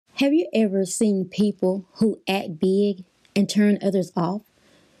Have you ever seen people who act big and turn others off?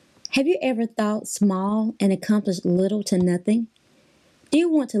 Have you ever thought small and accomplished little to nothing? Do you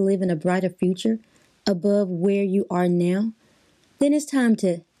want to live in a brighter future above where you are now? Then it's time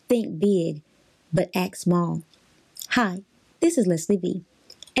to think big but act small. Hi, this is Leslie V,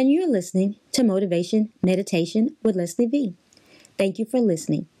 and you're listening to Motivation Meditation with Leslie V. Thank you for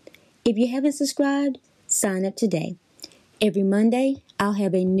listening. If you haven't subscribed, sign up today. Every Monday, I'll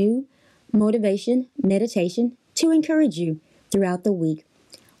have a new motivation meditation to encourage you throughout the week.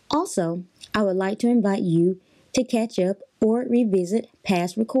 Also, I would like to invite you to catch up or revisit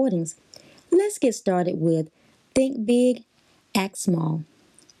past recordings. Let's get started with Think Big, Act Small.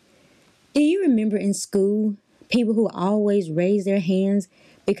 Do you remember in school people who always raised their hands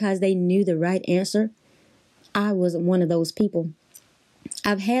because they knew the right answer? I wasn't one of those people.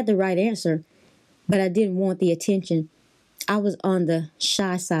 I've had the right answer, but I didn't want the attention. I was on the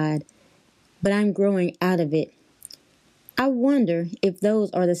shy side, but I'm growing out of it. I wonder if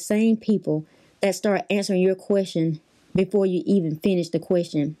those are the same people that start answering your question before you even finish the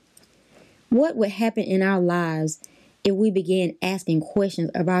question. What would happen in our lives if we began asking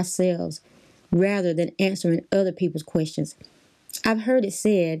questions of ourselves rather than answering other people's questions? I've heard it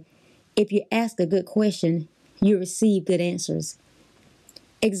said, if you ask a good question, you receive good answers.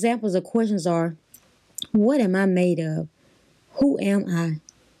 Examples of questions are, what am I made of? Who am I?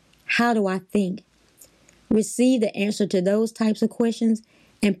 How do I think? Receive the answer to those types of questions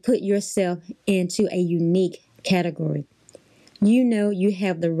and put yourself into a unique category. You know you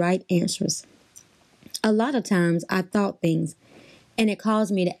have the right answers. A lot of times I thought things and it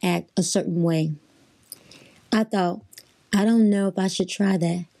caused me to act a certain way. I thought, I don't know if I should try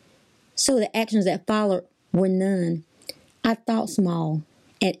that. So the actions that followed were none. I thought small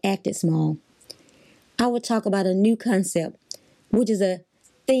and acted small. I would talk about a new concept, which is a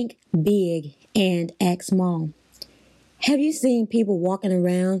think big and act small. Have you seen people walking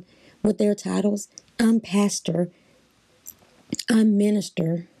around with their titles? I'm pastor. I'm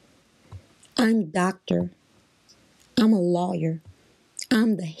minister. I'm doctor. I'm a lawyer.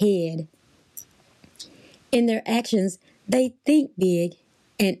 I'm the head. In their actions, they think big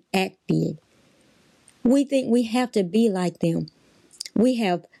and act big. We think we have to be like them. We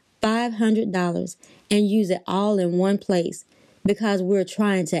have $500 and use it all in one place because we're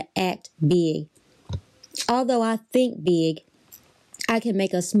trying to act big. Although I think big, I can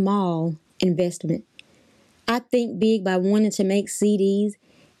make a small investment. I think big by wanting to make CDs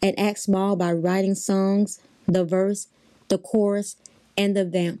and act small by writing songs, the verse, the chorus, and the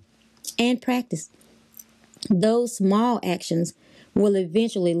vamp, and practice. Those small actions will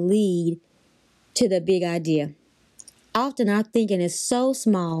eventually lead to the big idea. Often our thinking is so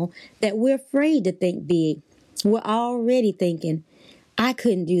small that we're afraid to think big. We're already thinking, I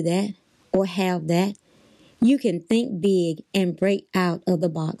couldn't do that or have that. You can think big and break out of the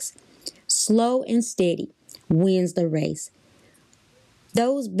box. Slow and steady wins the race.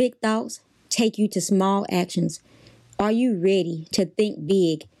 Those big thoughts take you to small actions. Are you ready to think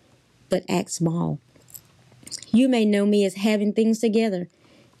big but act small? You may know me as having things together.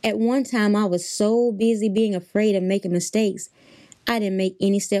 At one time, I was so busy being afraid of making mistakes, I didn't make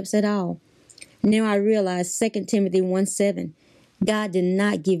any steps at all. Now I realize 2 Timothy 1:7, God did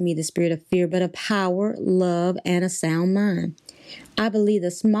not give me the spirit of fear, but of power, love, and a sound mind. I believe the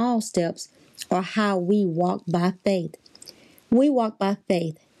small steps are how we walk by faith. We walk by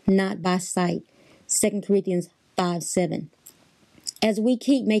faith, not by sight. 2 Corinthians 5:7. As we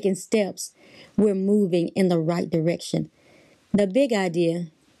keep making steps, we're moving in the right direction. The big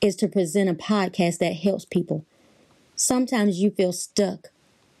idea is to present a podcast that helps people. Sometimes you feel stuck.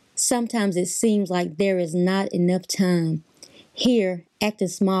 Sometimes it seems like there is not enough time. Here, acting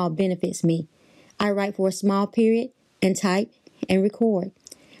small benefits me. I write for a small period and type and record.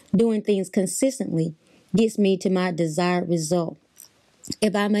 Doing things consistently gets me to my desired result.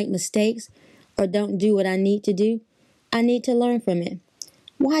 If I make mistakes or don't do what I need to do, I need to learn from it.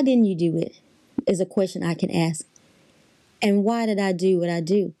 Why didn't you do it? Is a question I can ask. And why did I do what I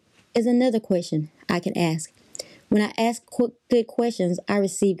do? Is another question I can ask. When I ask good questions, I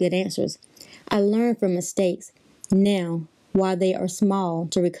receive good answers. I learn from mistakes now while they are small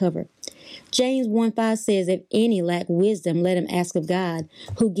to recover. James 1:5 says, if any lack wisdom, let him ask of God,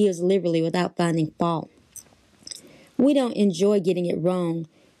 who gives liberally without finding fault. We don't enjoy getting it wrong.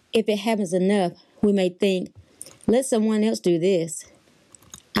 If it happens enough, we may think, let someone else do this.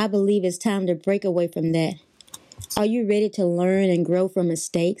 I believe it's time to break away from that. Are you ready to learn and grow from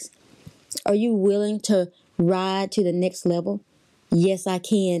mistakes? Are you willing to ride to the next level? Yes, I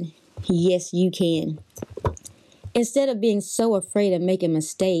can. Yes, you can. Instead of being so afraid of making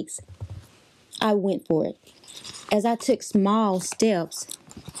mistakes, I went for it. As I took small steps,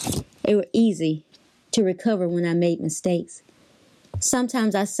 it was easy to recover when I made mistakes.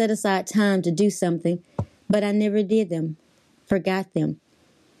 Sometimes I set aside time to do something, but I never did them, forgot them.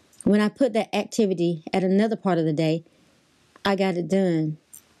 When I put that activity at another part of the day, I got it done.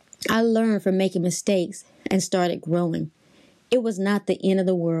 I learned from making mistakes and started growing. It was not the end of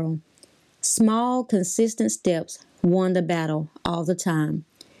the world. Small, consistent steps won the battle all the time.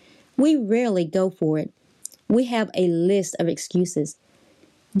 We rarely go for it. We have a list of excuses.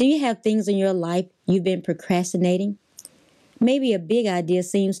 Do you have things in your life you've been procrastinating? Maybe a big idea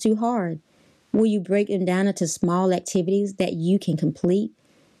seems too hard. Will you break them down into small activities that you can complete?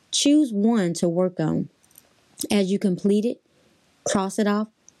 Choose one to work on. As you complete it, cross it off,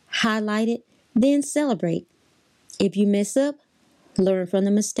 highlight it, then celebrate. If you mess up, learn from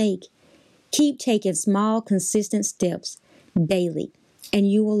the mistake. Keep taking small, consistent steps daily, and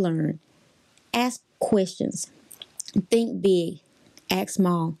you will learn. Ask questions. Think big. Act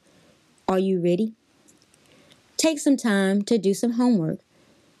small. Are you ready? Take some time to do some homework.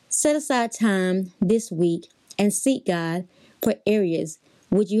 Set aside time this week and seek God for areas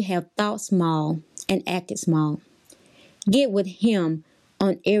which you have thought small and acted small. Get with Him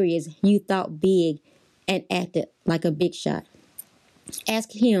on areas you thought big and acted like a big shot.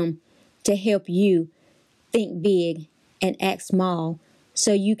 Ask Him to help you think big and act small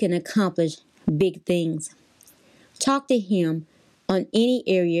so you can accomplish big things. Talk to Him on any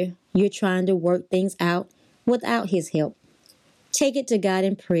area you're trying to work things out without His help. Take it to God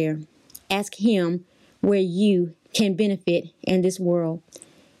in prayer. Ask Him where you can benefit in this world.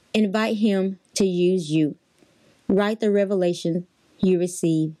 Invite Him to use you. Write the revelation you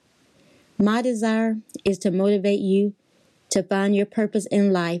receive. My desire is to motivate you to find your purpose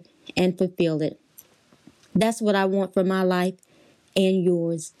in life and fulfill it. That's what I want for my life and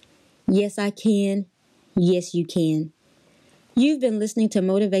yours. Yes, I can. Yes, you can. You've been listening to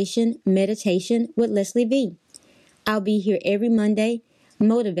Motivation Meditation with Leslie V. I'll be here every Monday,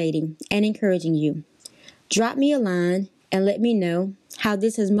 motivating and encouraging you. Drop me a line and let me know how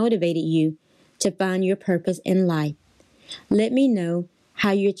this has motivated you to find your purpose in life. Let me know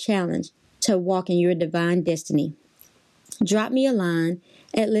how you're challenged to walk in your divine destiny. Drop me a line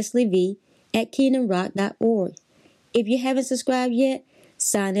at lesliev@kingdomrock.org. If you haven't subscribed yet,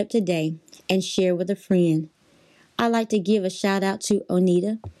 sign up today and share with a friend. I'd like to give a shout out to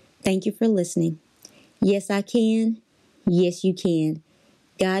Onita. Thank you for listening. Yes, I can. Yes, you can.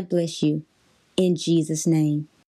 God bless you. In Jesus' name.